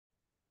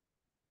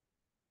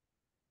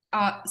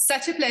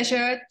Such a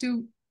pleasure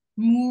to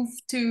move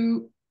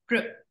to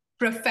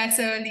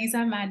Professor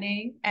Lisa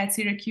Manning at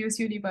Syracuse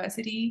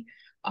University,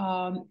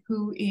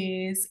 who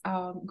is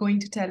going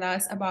to tell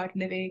us about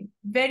living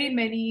very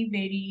many,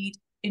 very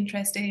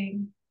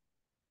interesting,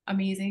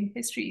 amazing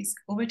histories.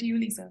 Over to you,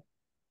 Lisa.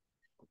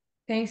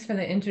 Thanks for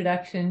the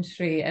introduction,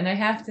 Shri. And I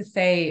have to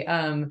say,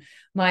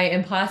 my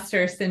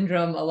imposter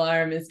syndrome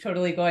alarm is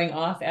totally going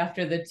off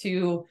after the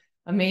two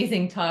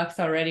amazing talks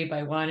already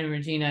by Juan and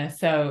Regina.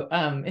 So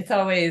it's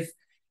always,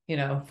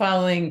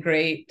 following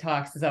great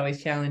talks is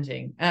always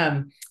challenging.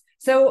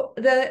 So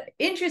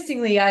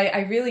interestingly,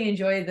 I really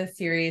enjoyed this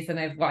series, and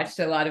I've watched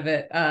a lot of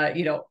it,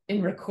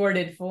 in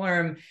recorded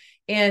form.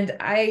 And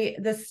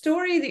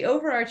the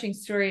overarching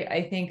story,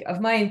 I think, of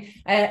mine,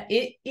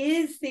 it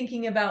is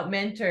thinking about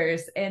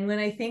mentors. And when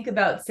I think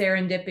about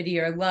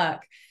serendipity or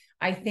luck,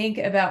 I think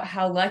about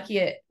how lucky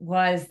it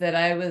was that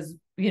I was,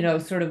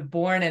 sort of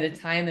born at a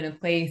time and a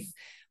place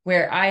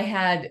where I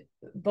had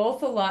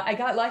I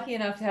got lucky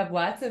enough to have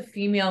lots of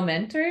female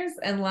mentors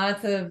and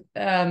lots of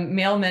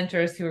male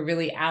mentors who were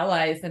really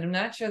allies. And I'm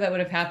not sure that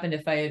would have happened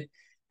if I had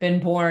been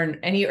born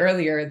any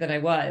earlier than I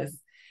was.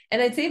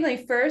 And I'd say my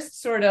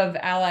first sort of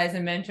allies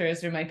and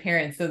mentors are my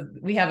parents. So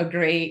we have a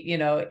great,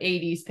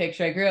 80s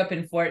picture. I grew up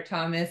in Fort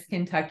Thomas,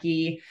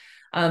 Kentucky.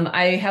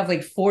 I have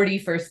like 40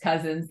 first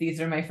cousins. These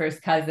are my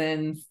first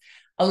cousins.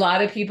 A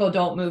lot of people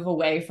don't move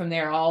away from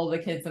there. All the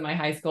kids in my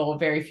high school,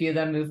 very few of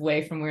them move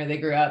away from where they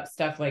grew up,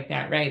 stuff like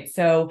that, right?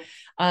 So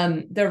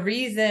the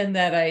reason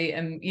that I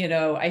am,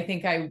 I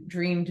think I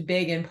dreamed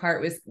big in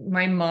part was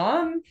my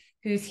mom,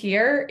 who's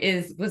here,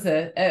 was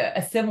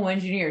a civil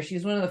engineer. She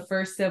was one of the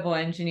first civil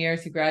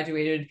engineers who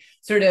graduated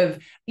sort of,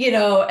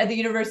 at the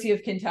University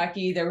of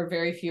Kentucky. There were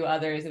very few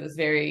others. It was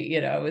very,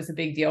 it was a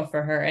big deal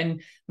for her.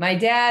 And my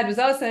dad was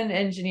also an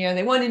engineer.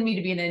 They wanted me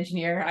to be an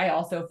engineer. I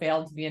also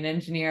failed to be an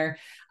engineer.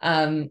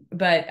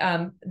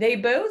 But they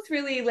both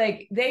really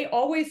they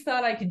always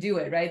thought I could do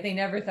it, right? They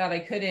never thought I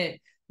couldn't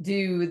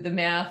do the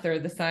math or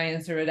the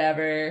science or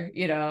whatever,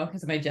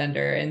 because of my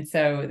gender. And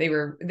so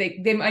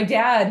my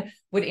dad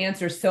would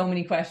answer so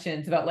many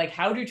questions about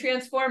how do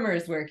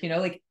transformers work,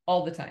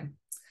 all the time.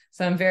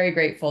 So I'm very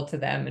grateful to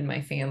them and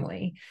my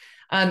family.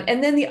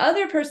 And then the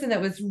other person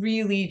that was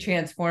really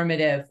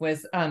transformative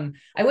was,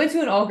 I went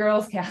to an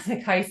all-girls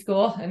Catholic high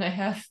school, and I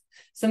have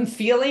some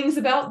feelings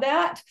about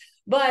that.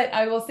 But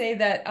I will say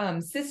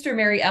that Sister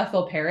Mary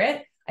Ethel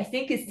Parrott, I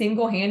think, is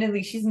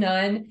single-handedly, she's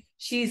nun.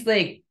 She's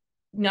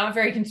not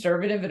very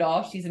conservative at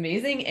all. She's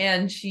amazing.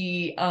 And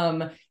she,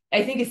 I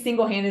think, is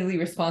single-handedly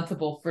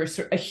responsible for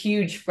a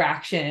huge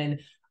fraction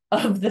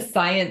of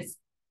the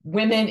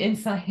women in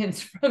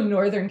science from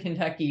Northern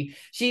Kentucky.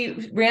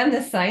 She ran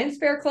the science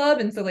fair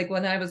club. And so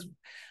when I was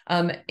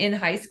in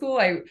high school,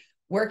 I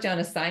worked on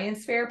a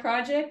science fair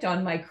project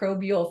on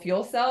microbial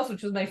fuel cells,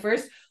 which was my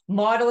first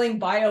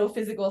modeling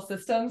biophysical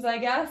systems, I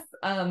guess.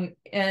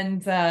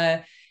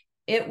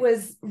 It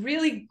was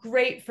really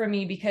great for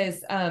me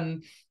because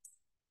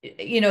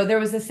there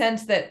was a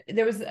sense that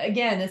there was,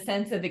 again, a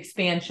sense of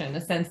expansion, a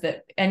sense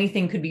that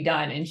anything could be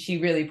done. And she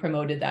really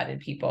promoted that in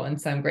people.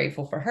 And so I'm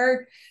grateful for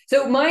her.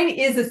 So mine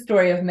is a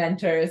story of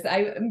mentors.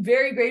 I'm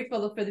very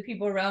grateful for the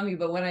people around me.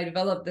 But when I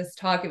developed this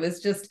talk, it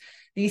was just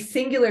these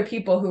singular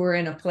people who were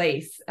in a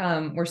place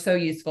were so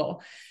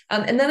useful.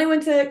 And then I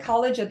went to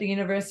college at the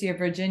University of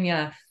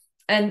Virginia.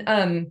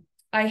 And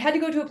I had to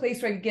go to a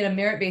place where I could get a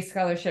merit-based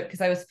scholarship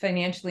because I was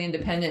financially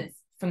independent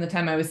from the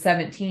time I was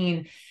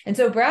 17. And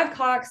so Brad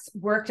Cox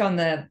worked on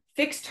the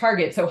fixed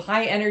target, so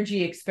high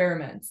energy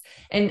experiments.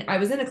 And I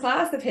was in a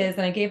class of his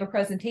and I gave a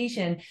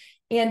presentation,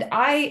 and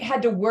I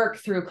had to work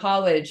through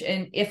college.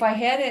 And if I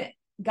hadn't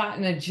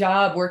gotten a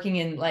job working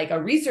in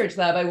a research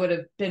lab, I would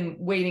have been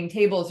waiting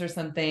tables or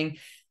something.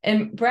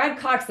 And Brad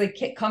Cox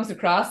comes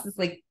across as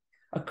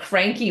a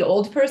cranky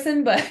old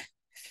person, but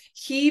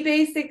he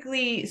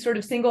basically sort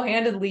of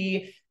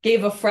single-handedly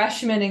gave a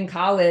freshman in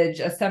college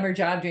a summer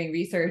job doing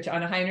research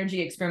on a high energy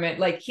experiment.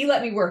 He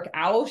let me work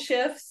owl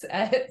shifts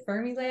at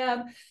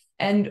Fermilab.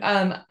 And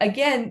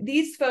again,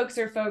 these folks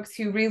are folks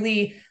who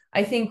really,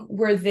 I think,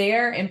 were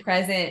there and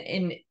present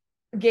and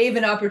gave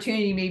an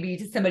opportunity maybe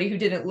to somebody who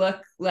didn't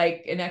look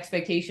like an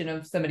expectation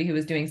of somebody who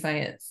was doing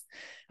science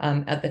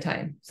at the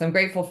time. So I'm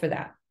grateful for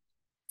that.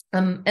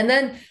 And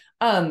then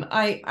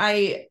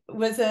I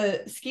was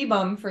a ski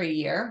bum for a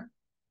year.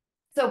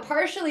 So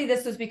partially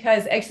this was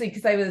because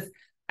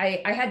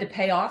I had to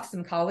pay off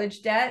some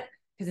college debt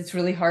because it's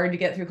really hard to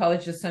get through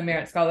college just on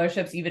merit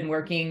scholarships, even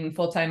working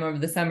full-time over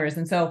the summers.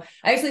 And so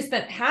I actually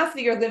spent half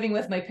the year living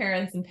with my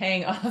parents and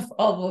paying off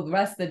all the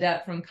rest of the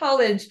debt from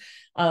college.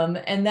 And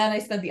then I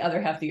spent the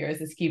other half of the year as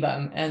a ski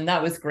bum, and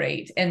that was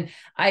great. And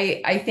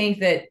I think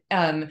that,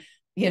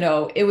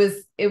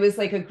 it was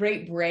like a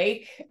great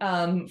break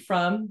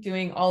from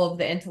doing all of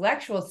the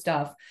intellectual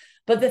stuff.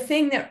 But the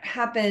thing that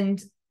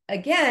happened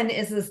again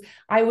is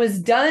I was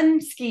done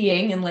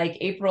skiing in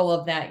April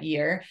of that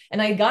year, and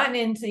I'd gotten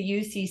into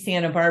UC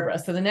Santa Barbara.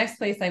 So the next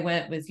place I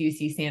went was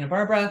UC Santa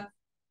Barbara.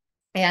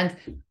 And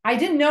I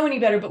didn't know any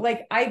better, but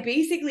I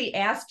basically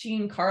asked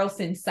Jean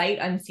Carlson sight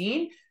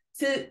unseen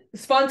to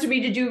sponsor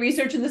me to do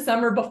research in the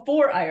summer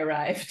before I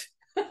arrived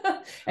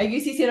at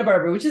UC Santa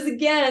Barbara, which is,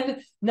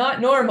 again, not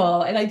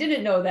normal. And I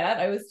didn't know that.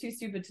 I was too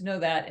stupid to know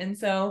that. And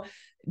so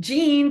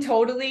Jean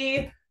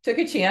totally took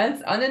a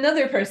chance on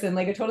another person,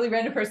 like a totally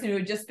random person who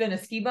had just been a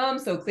ski bum.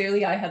 So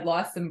clearly I had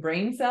lost some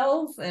brain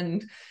cells,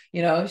 and,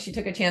 you know, she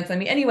took a chance on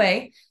me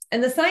anyway.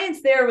 And the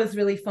science there was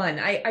really fun.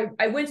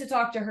 I went to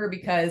talk to her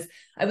because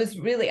I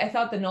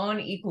thought the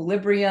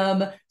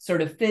non-equilibrium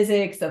sort of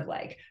physics of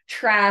like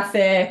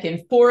traffic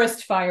and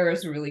forest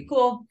fires were really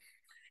cool.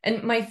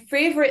 And my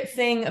favorite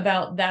thing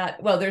about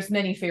that, well, there's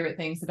many favorite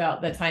things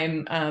about the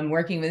time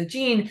working with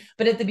Jean,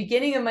 but at the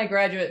beginning of my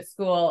graduate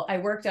school, I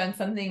worked on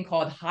something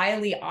called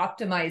highly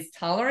optimized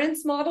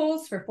tolerance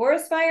models for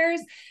forest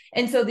fires.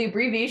 And so the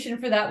abbreviation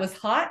for that was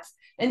HOT.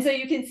 And so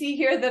you can see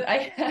here that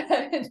I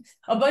had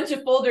a bunch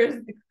of folders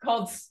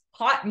called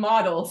HOT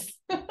models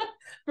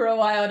for a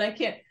while.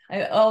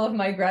 And all of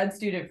my grad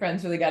student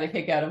friends really got a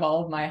kick out of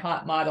all of my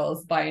HOT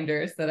models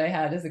binders that I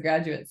had as a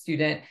graduate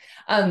student.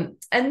 And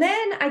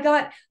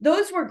then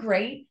those were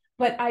great,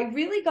 but I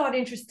really got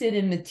interested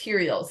in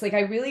materials. Like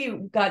I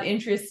really got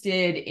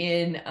interested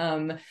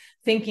in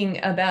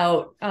thinking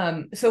about,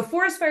 so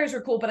forest fires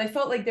were cool, but I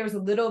felt like there was a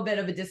little bit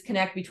of a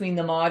disconnect between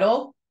the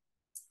model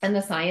and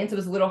the science. It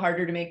was a little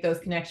harder to make those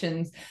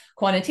connections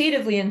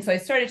quantitatively. And so I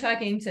started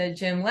talking to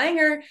Jim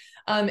Langer,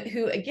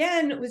 who,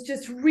 again, was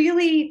just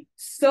really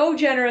so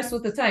generous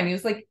with the time. He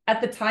was like, at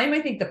the time,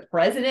 I think the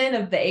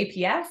president of the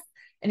APF.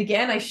 And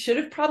again, I should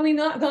have probably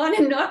not gone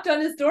and knocked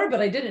on his door, but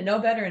I didn't know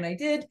better, and I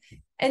did.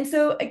 And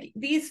so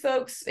these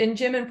folks, and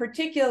Jim in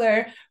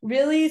particular,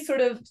 really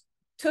sort of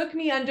took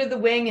me under the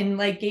wing and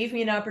like gave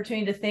me an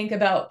opportunity to think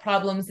about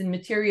problems in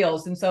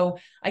materials. And so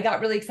I got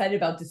really excited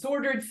about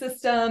disordered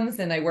systems,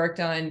 and I worked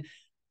on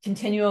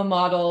continuum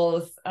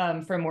models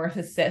for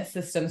amorphous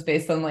systems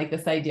based on like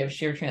this idea of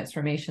shear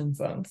transformation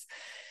zones.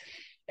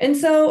 And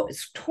so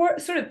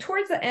sort of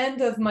towards the end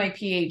of my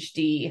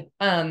PhD,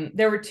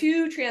 there were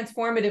two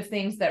transformative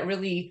things that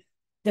really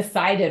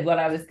decided what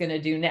I was going to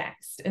do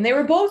next. And they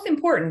were both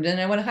important, and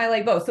I want to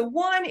highlight both. So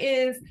one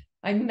is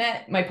I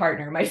met my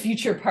partner, my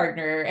future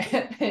partner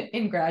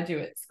in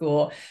graduate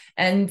school.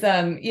 And,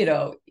 you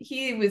know,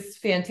 he was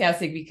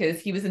fantastic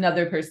because he was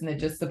another person that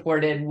just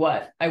supported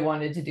what I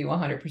wanted to do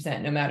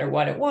 100%, no matter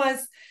what it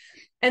was.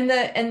 And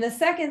the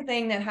second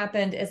thing that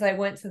happened is I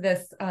went to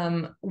this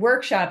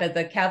workshop at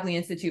the Kavli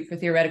Institute for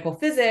Theoretical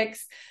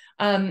Physics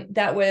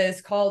that was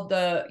called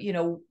the, you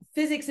know,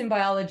 Physics and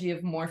Biology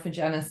of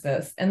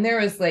Morphogenesis. And there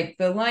was like,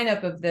 the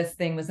lineup of this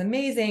thing was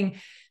amazing.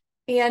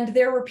 And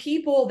there were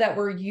people that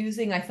were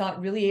using, I thought,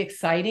 really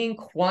exciting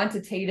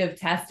quantitative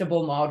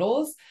testable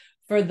models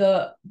for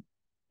the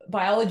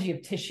biology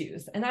of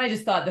tissues. And I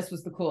just thought this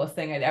was the coolest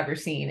thing I'd ever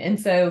seen. And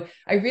so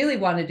I really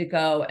wanted to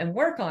go and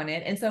work on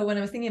it. And so when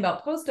I was thinking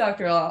about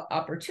postdoctoral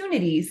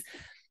opportunities,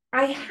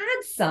 I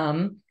had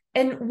some.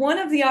 And one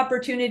of the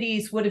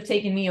opportunities would have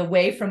taken me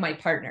away from my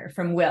partner,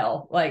 from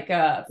Will, like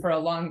for a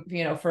long,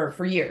 you know,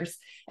 for years.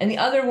 And the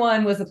other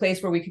one was a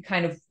place where we could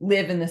kind of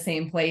live in the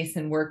same place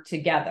and work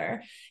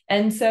together.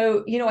 And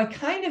so, you know, I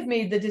kind of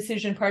made the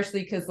decision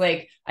partially because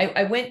like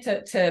I went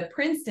to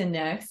Princeton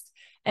next.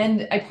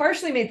 And I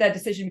partially made that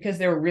decision because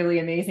there were really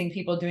amazing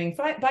people doing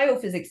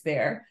biophysics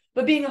there.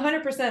 But being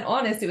 100%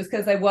 honest, it was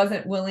because I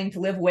wasn't willing to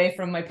live away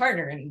from my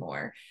partner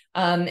anymore.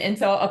 And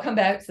so I'll come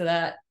back to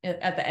that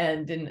at the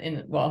end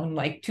in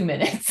like 2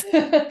 minutes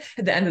at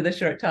the end of the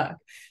short talk.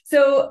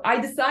 So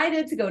I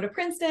decided to go to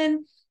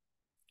Princeton,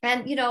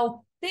 and, you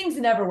know, things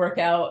never work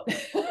out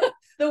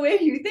the way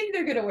you think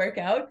they're going to work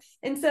out.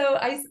 And so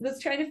I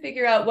was trying to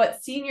figure out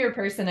what senior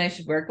person I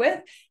should work with.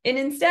 And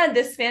instead,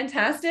 this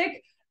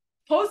fantastic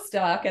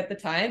postdoc at the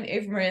time,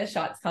 Ava Maria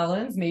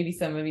Schatz-Collins, maybe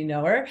some of you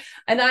know her,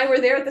 and I were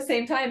there at the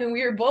same time, and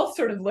we were both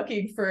sort of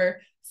looking for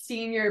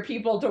senior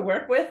people to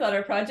work with on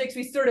our projects.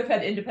 We sort of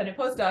had independent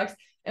postdocs,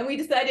 and we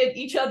decided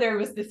each other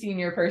was the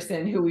senior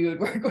person who we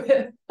would work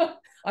with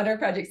on our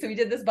project. So we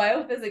did this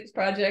biophysics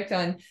project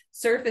on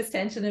surface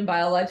tension in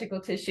biological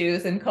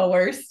tissues and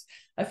coerced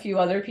a few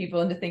other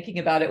people into thinking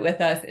about it with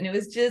us. And it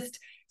was just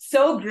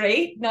so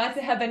great not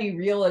to have any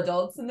real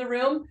adults in the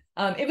room.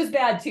 It was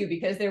bad too,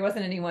 because there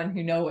wasn't anyone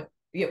who knew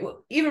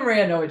even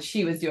Maria knew what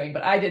she was doing,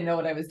 but I didn't know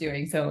what I was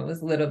doing. So it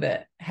was a little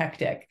bit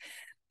hectic.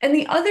 And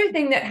the other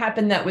thing that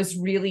happened that was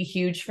really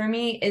huge for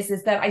me is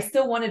that I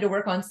still wanted to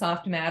work on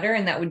soft matter,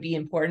 and that would be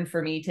important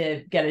for me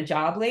to get a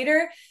job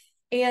later.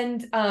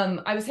 And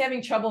I was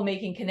having trouble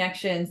making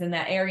connections in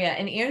that area.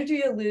 And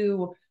Andrea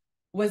Liu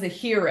was a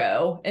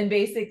hero and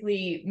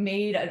basically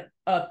made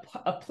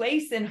a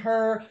place in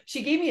her.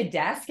 She gave me a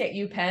desk at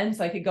UPenn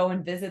so I could go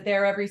and visit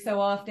there every so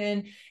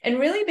often. And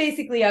really,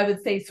 basically, I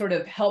would say sort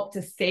of helped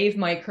to save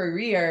my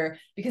career,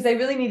 because I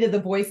really needed the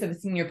voice of a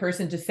senior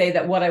person to say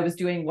that what I was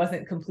doing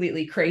wasn't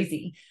completely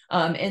crazy.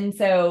 And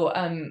so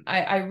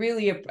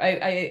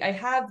I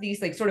have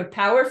these like sort of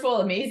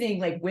powerful, amazing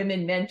like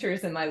women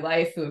mentors in my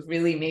life who have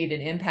really made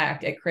an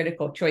impact at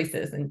critical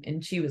choices.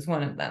 And she was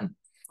one of them.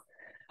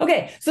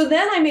 Okay, so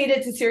then I made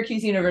it to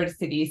Syracuse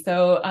University.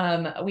 So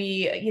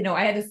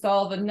I had to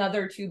solve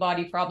another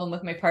two-body problem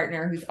with my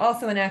partner, who's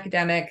also an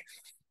academic.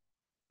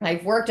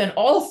 I've worked on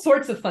all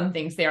sorts of fun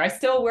things there. I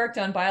still worked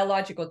on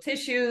biological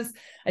tissues.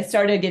 I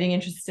started getting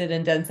interested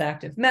in dense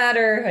active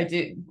matter. I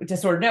do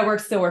disordered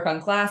networks, still work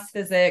on class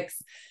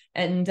physics.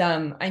 And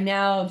I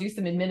now do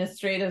some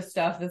administrative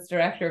stuff as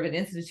director of an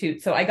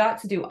institute. So I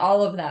got to do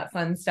all of that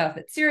fun stuff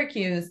at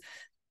Syracuse.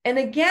 And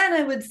again,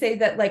 I would say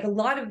that like a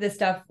lot of this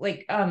stuff,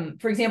 like,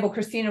 for example,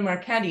 Christina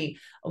Marchetti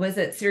was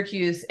at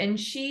Syracuse, and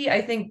she,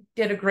 I think,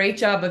 did a great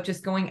job of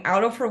just going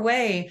out of her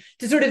way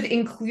to sort of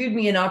include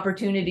me in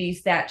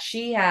opportunities that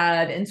she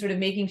had and sort of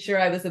making sure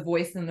I was a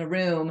voice in the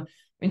room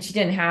when she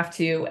didn't have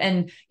to.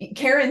 And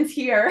Karen's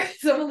here,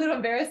 so I'm a little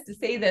embarrassed to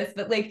say this,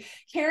 but like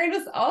Karen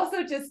was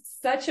also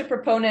just such a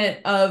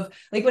proponent of,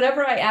 like,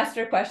 whenever I asked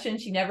her a question,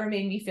 she never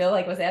made me feel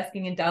like I was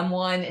asking a dumb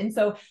one. And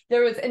so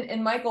there was,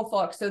 and Michael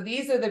Falk. So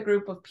these are the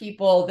group of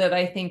people that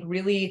I think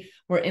really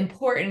were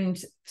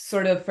important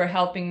sort of for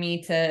helping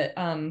me to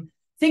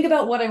think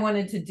about what I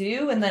wanted to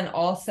do. And then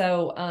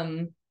also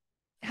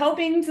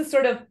helping to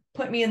sort of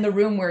put me in the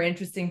room where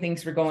interesting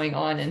things were going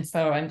on. And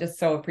so I'm just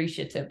so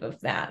appreciative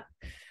of that.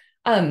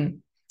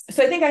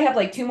 So I think I have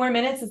like 2 more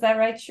minutes. Is that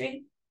right,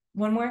 Sri?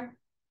 One more?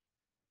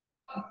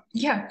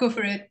 Yeah, go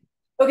for it.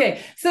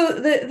 Okay. So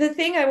the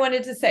thing I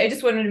wanted to say, I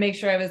just wanted to make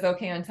sure I was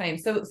okay on time.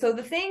 So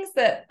the things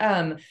that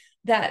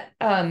that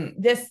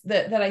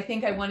I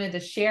think I wanted to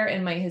share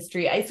in my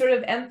history, I sort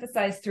of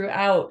emphasized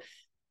throughout.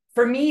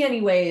 For me,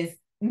 anyways,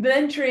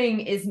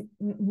 mentoring is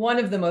one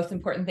of the most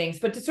important things.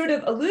 But to sort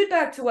of allude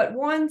back to what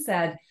Juan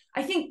said,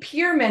 I think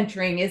peer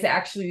mentoring is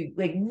actually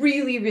like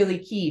really, really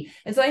key.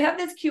 And so I have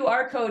this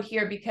QR code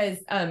here because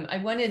I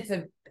wanted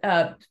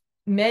to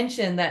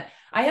mention that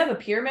I have a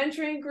peer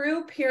mentoring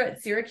group here at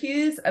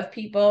Syracuse of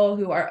people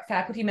who are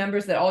faculty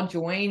members that all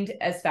joined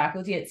as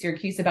faculty at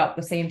Syracuse about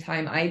the same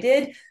time I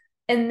did.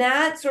 And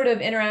that sort of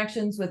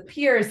interactions with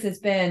peers has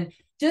been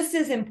just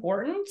as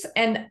important.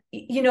 And,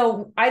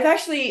 I've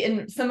actually,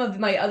 in some of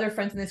my other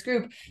friends in this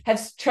group,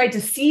 have tried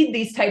to seed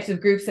these types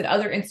of groups at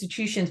other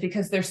institutions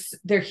because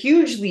they're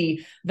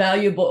hugely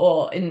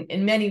valuable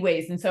in many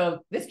ways. And so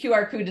this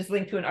QR code is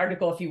linked to an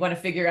article if you want to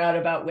figure out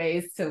about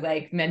ways to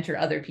like mentor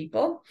other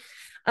people.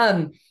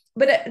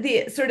 But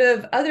the sort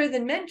of, other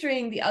than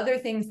mentoring, the other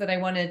things that I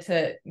wanted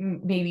to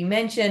maybe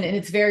mention, and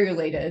it's very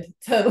related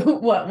to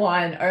what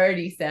Juan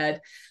already said,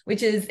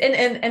 which is,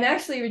 and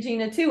actually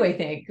Regina too, I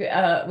think,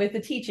 with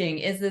the teaching,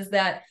 is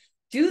that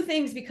do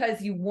things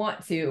because you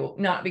want to,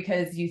 not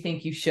because you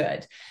think you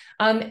should.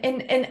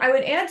 And I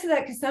would add to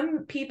that, because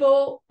some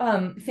people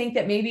think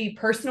that maybe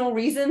personal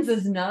reasons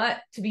is not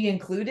to be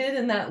included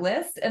in that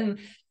list. And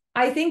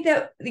I think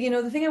that,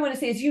 the thing I want to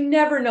say is you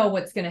never know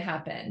what's going to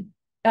happen.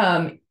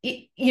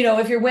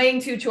 If you're weighing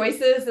 2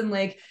 choices and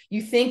like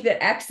you think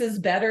that X is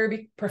better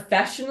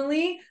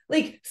professionally,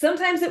 like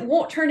sometimes it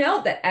won't turn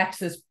out that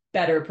X is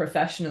better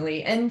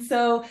professionally. And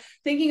so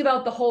thinking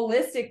about the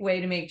holistic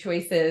way to make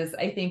choices,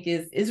 I think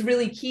is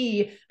really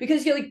key,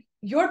 because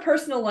your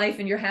personal life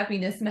and your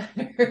happiness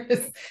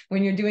matters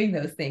when you're doing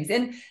those things.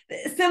 And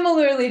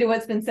similarly to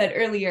what's been said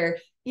earlier,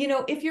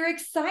 if you're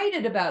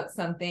excited about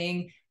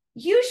something,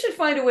 you should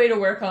find a way to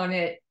work on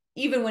it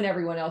even when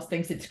everyone else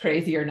thinks it's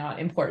crazy or not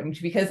important,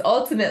 because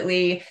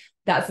ultimately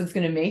that's what's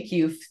going to make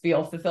you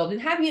feel fulfilled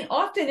and happy. And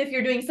often if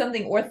you're doing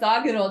something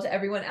orthogonal to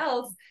everyone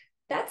else,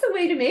 that's a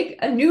way to make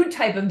a new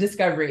type of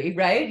discovery,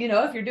 right?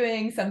 If you're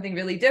doing something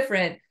really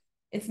different,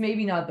 it's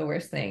maybe not the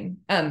worst thing.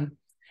 And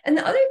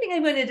the other thing I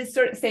wanted to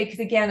sort of say, because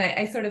again,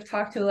 I sort of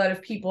talked to a lot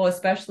of people,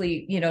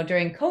 especially,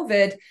 during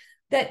COVID,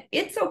 that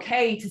it's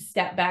okay to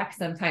step back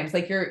sometimes.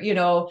 Like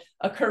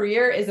a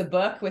career is a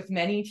book with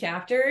many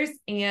chapters,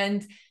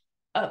 and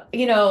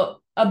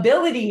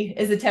ability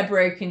is a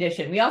temporary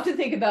condition. We often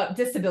think about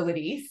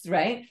disabilities,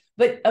 right?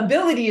 But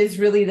ability is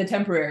really the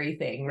temporary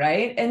thing,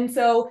 right? And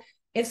so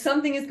if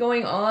something is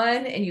going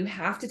on and you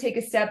have to take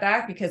a step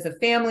back because of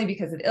family,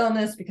 because of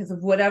illness, because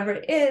of whatever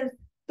it is,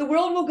 the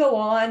world will go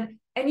on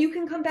and you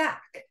can come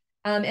back.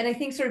 And I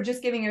think sort of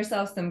just giving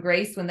yourself some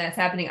grace when that's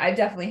happening. I've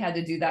definitely had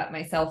to do that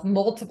myself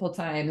multiple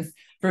times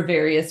for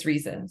various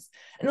reasons.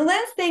 And the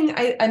last thing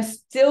I'm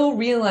still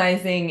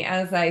realizing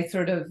as I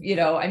sort of,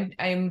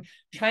 I'm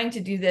trying to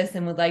do this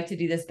and would like to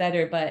do this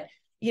better, but,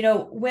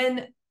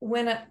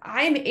 when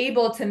I'm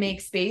able to make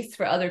space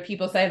for other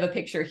people, so I have a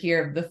picture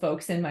here of the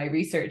folks in my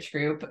research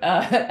group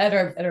at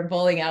our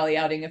bowling alley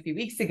outing a few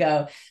weeks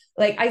ago.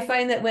 Like, I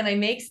find that when I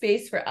make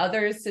space for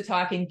others to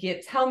talk and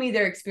tell me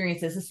their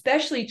experiences,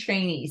 especially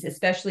trainees,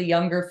 especially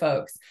younger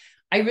folks,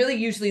 I really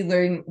usually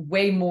learn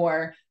way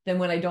more than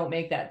when I don't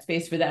make that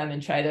space for them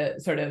and try to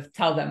sort of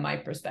tell them my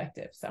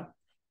perspective. So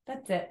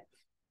that's it.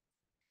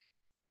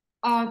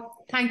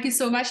 Thank you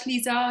so much,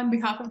 Lisa, on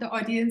behalf of the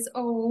audience.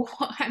 Oh,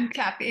 I'm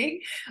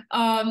clapping.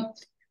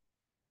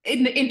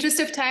 In the interest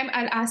of time,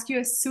 I'll ask you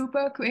a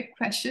super quick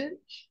question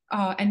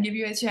and give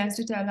you a chance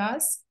to tell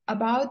us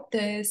about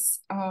this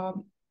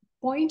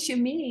point you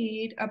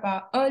made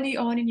about early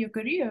on in your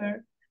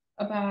career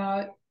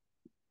about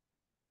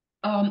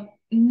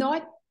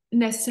not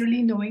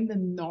necessarily knowing the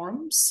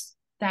norms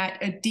that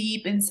a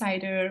deep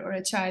insider or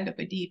a child of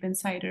a deep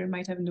insider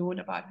might have known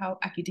about how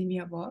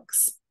academia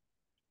works,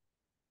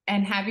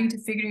 and having to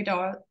figure it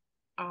all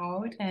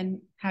out and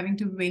having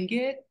to wing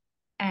it.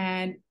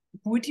 And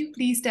would you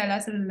please tell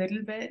us a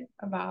little bit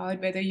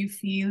about whether you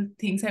feel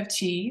things have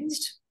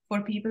changed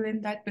for people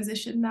in that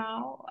position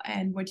now,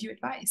 and what do you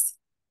advise?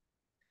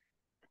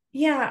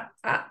 Yeah,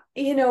 I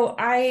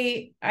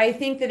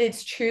think that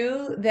it's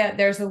true that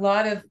there's a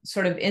lot of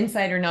sort of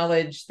insider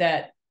knowledge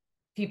that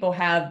people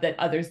have that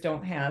others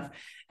don't have.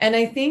 And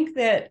I think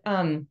that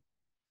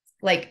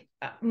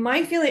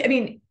my feeling, I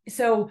mean,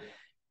 so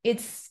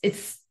it's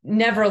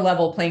never a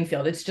level playing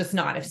field. It's just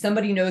not. If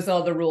somebody knows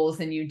all the rules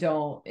and you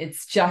don't,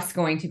 it's just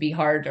going to be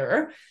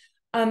harder.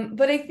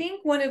 But I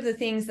think one of the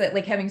things that,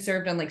 like, having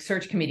served on like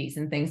search committees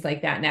and things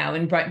like that now,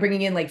 and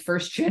bringing in like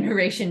first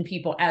generation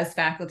people as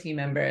faculty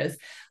members,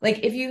 like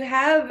if you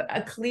have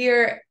a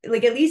clear,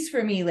 like, at least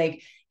for me,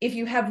 like if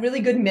you have really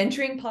good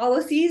mentoring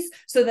policies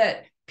so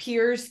that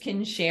peers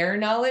can share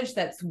knowledge,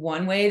 that's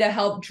one way to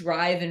help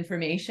drive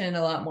information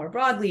a lot more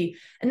broadly.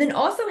 And then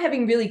also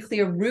having really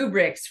clear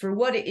rubrics for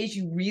what it is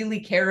you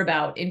really care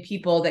about in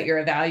people that you're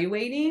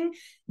evaluating,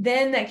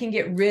 then that can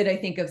get rid, I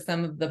think, of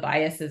some of the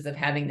biases of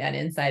having that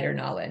insider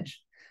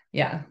knowledge.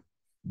 Yeah.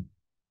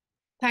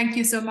 Thank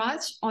you so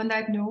much. On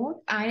that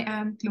note, I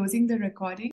am closing the recording.